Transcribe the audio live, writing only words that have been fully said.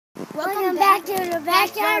Welcome back to the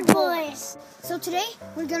Backyard Boys. So today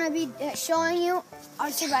we're going to be showing you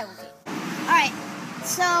our survival kit. Alright,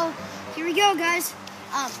 so here we go, guys.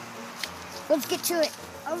 Let's get to it.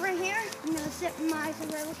 Over here, I'm going to set my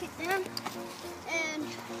survival kit down. And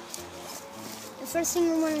the first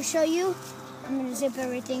thing we want to show you, I'm going to zip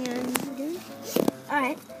everything I'm doing.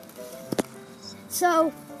 Alright.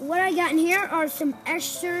 So what I got in here are some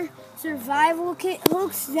extra survival kit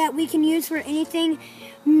hooks that we can use for anything.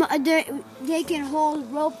 They can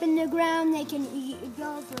hold rope in the ground. They can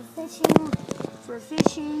go for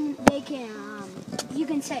fishing. They can you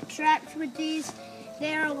can set traps with these.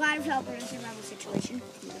 They are a lot of help in a survival situation.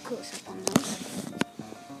 Get a close up on those.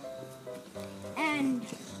 And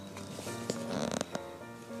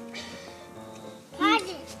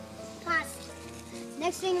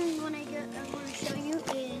next thing I want to show you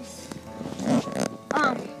is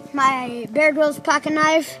my Bear Grylls pocket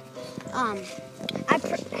knife.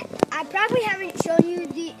 I probably haven't shown you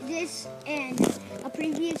this in a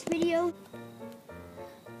previous video.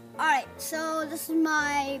 Alright, so this is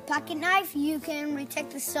my pocket knife. You can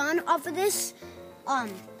protect the sun off of this. I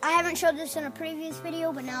haven't showed this in a previous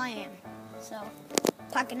video, but now I am. So,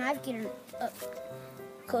 pocket knife, get it up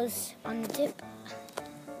close on the tip.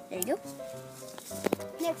 There you go.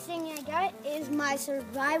 Next thing I got is my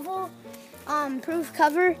survival proof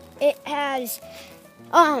cover. It has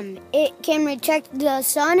it can protect the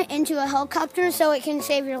sun into a helicopter, so it can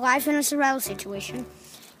save your life in a survival situation.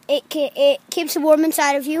 It keeps it warm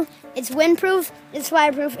inside of you. It's windproof, it's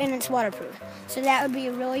fireproof, and it's waterproof. So that would be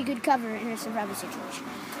a really good cover in a survival situation.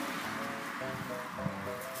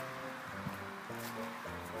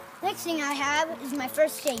 Next thing I have is my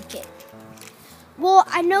first aid kit. Well,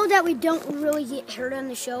 I know that we don't really get hurt on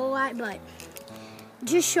the show a lot, but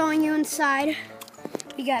just showing you inside.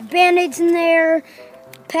 We got Band-Aids in there,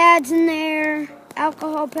 pads in there,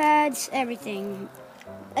 alcohol pads, everything.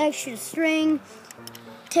 Extra string,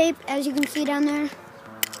 tape, as you can see down there,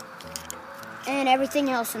 and everything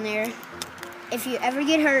else in there. If you ever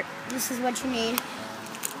get hurt, this is what you need.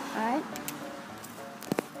 Alright.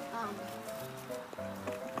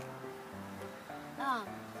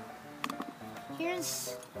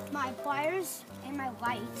 Here's my pliers and my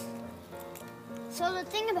light. So the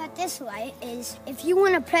thing about this light is if you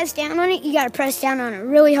want to press down on it, you got to press down on it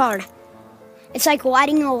really hard. It's like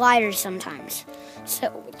lighting a lighter sometimes.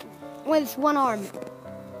 So with one arm.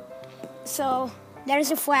 So there's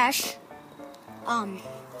a flash. And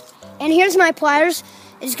here's my pliers.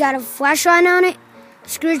 It's got a flashlight on it,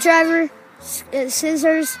 screwdriver,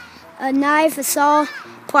 scissors, a knife, a saw,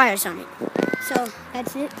 pliers on it. So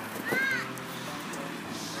that's it.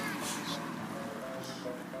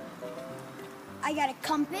 I got a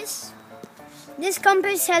compass. This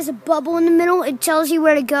compass has a bubble in the middle. It tells you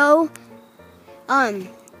where to go. I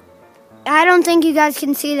don't think you guys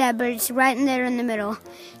can see that, but it's right in there in the middle.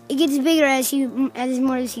 It gets bigger as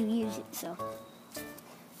more as you use it. So,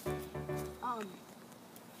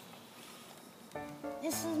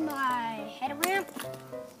 this is my headlamp,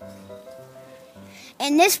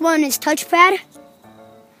 and this one is touchpad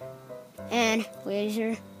and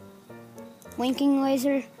laser, blinking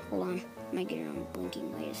laser. Hold on. I might get it on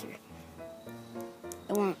blinking laser.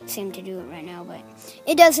 It won't seem to do it right now, but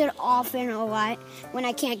it does it often a lot when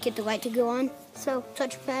I can't get the light to go on. So,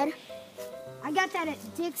 touchpad. I got that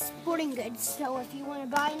at Dick's Sporting Goods, so if you want to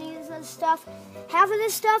buy any of this stuff, half of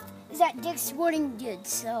this stuff is at Dick's Sporting Goods.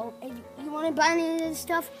 So, if you want to buy any of this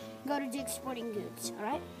stuff, go to Dick's Sporting Goods,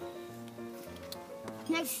 alright?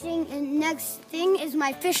 Next thing is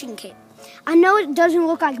my fishing kit. I know it doesn't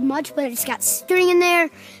look like much, but it's got string in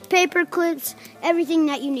there, paper clips, everything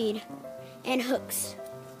that you need, and hooks.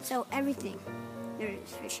 So everything. There it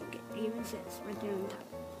is, fishing kit. It even says right there on top.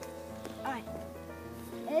 Alright.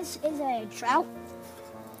 This is a trout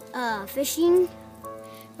fishing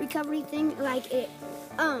recovery thing. Like it.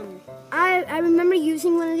 I remember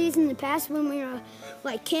using one of these in the past when we were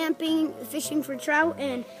like camping, fishing for trout,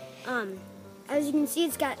 and as you can see,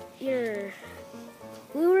 it's got your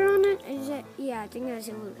lure on it. Is that? Yeah, I think that's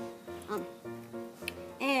a lure.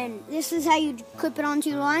 And this is how you clip it onto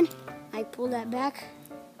your line. I pull that back.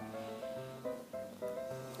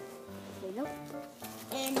 There you go.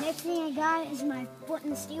 And next thing I got is my flint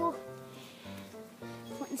and steel.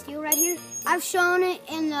 Flint and steel right here. I've shown it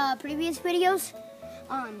in the previous videos.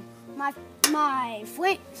 My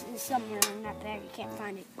flint is somewhere in that bag. You can't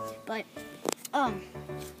find it. But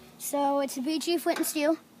so it's a BG flint and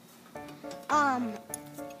steel.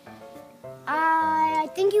 I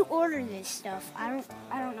think you order this stuff. I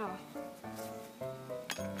don't know.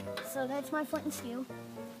 So that's my flint and steel.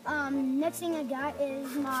 Next thing I got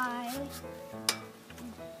is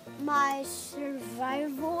my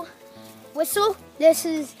survival whistle. This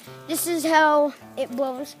is how it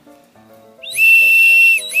blows.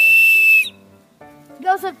 It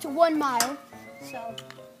goes up to 1 mile. So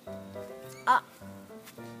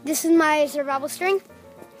this is my survival string.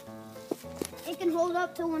 It can hold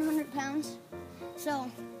up to 100 pounds. So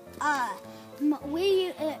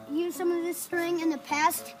we used some of this string in the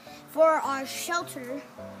past for our shelter.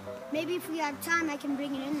 Maybe if we have time, I can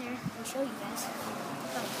bring it in there and show you guys.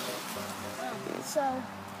 So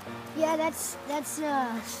yeah, that's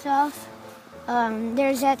stuff.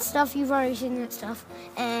 There's that stuff. You've already seen that stuff.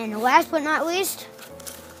 And last but not least,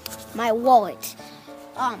 my wallet.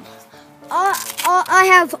 I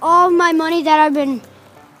have all my money that I've been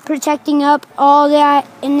protecting up, all that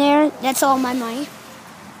in there. That's all my money.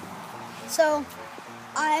 So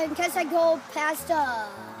in case I go past a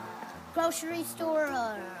grocery store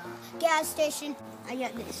or a gas station, I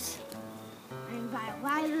got this. I can buy a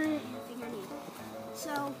lighter and everything I need.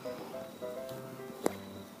 So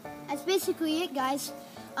that's basically it, guys.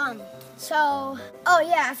 Oh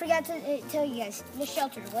yeah, I forgot to tell you guys the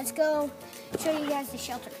shelter. Let's go show you guys the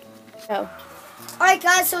shelter. So, all right,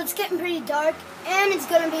 guys. So it's getting pretty dark, and it's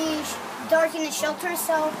gonna be dark in the shelter.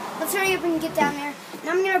 So let's hurry up and get down there. And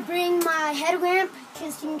I'm gonna bring my headlamp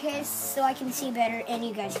just in case, so I can see better, and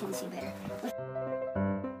you guys can see better.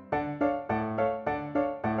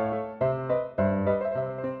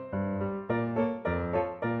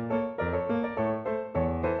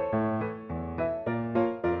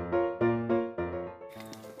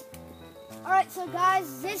 Alright, so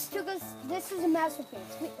guys, this is a masterpiece.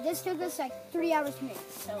 This took us like 3 hours to make.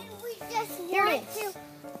 So here it is.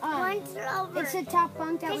 It's a top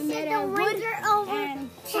bunk that we made out of wood. And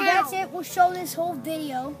so that's it. We'll show this whole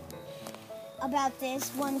video about this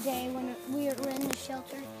one day when we're in the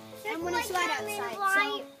shelter. I'm going to slide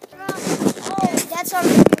outside. So that's our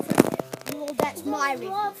review for today. Well, that's my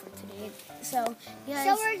review for today. So, guys,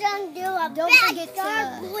 so we're going to do a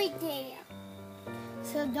backyard boy day.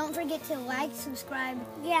 So don't forget to like, subscribe,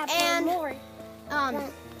 and more.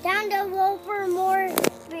 Down below for more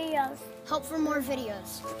videos. Hope for more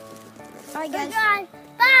videos. All right, guys. Bye.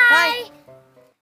 Bye.